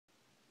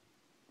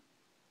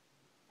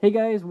Hey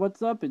guys,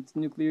 what's up? It's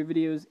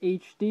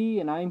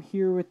NuclearVideosHD, and I'm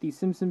here with the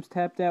Simpsons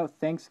Tapped Out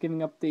Thanksgiving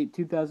Update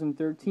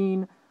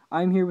 2013.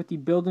 I'm here with the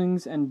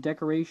buildings and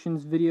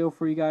decorations video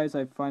for you guys.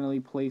 I've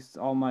finally placed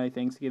all my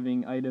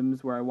Thanksgiving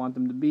items where I want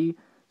them to be,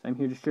 so I'm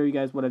here to show you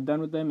guys what I've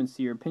done with them and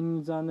see your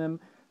opinions on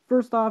them.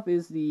 First off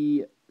is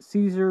the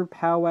Caesar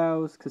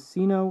Powwows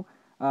Casino.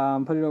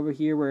 Put it over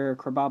here where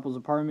Krabappel's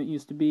apartment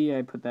used to be.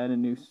 I put that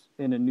in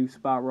a new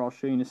spot where I'll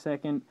show you in a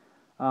second.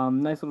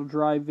 Nice little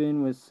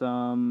drive-in with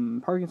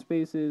some parking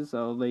spaces,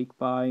 a lake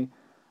by,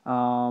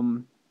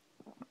 and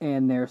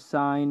their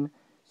sign.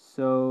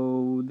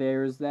 So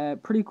there's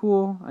that. Pretty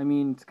cool. I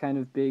mean, it's kind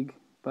of big,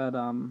 but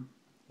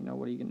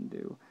what are you gonna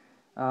do?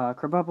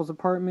 Krabappel's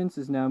Apartments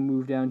is now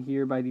moved down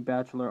here by the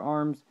Bachelor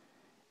Arms,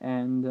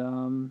 and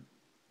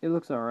it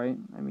looks alright.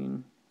 I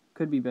mean,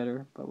 could be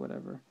better, but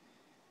whatever.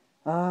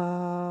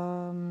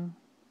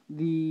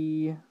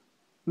 The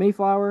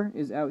Mayflower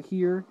is out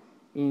here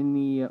in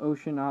the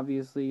ocean,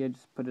 obviously. I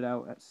just put it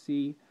out at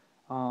sea.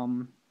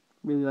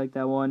 Really like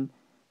that one.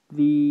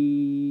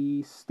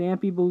 The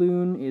Stampy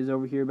Balloon is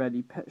over here by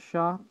the pet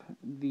shop.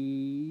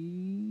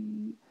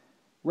 The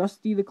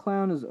Rusty the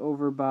Clown is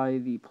over by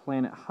the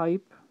Planet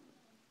Hype.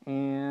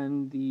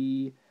 And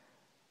the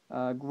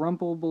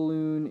Grumple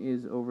Balloon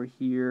is over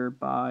here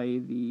by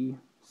the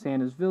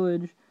Santa's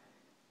Village.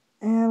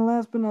 And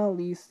last but not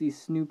least, the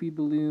Snoopy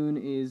Balloon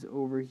is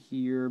over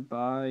here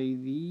by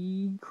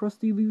the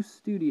Krusty Loose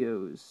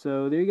Studios.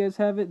 So there you guys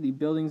have it, the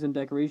buildings and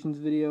decorations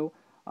video.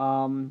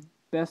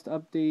 Best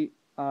update,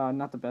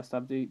 not the best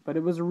update, but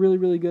it was a really,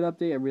 really good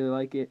update. I really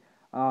like it.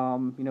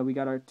 We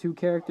got our two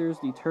characters,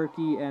 the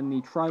turkey and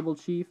the tribal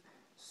chief.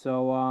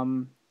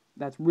 So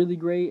that's really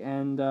great,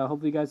 and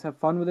hopefully you guys have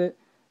fun with it.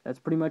 That's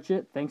pretty much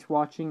it. Thanks for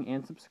watching,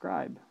 and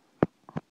subscribe.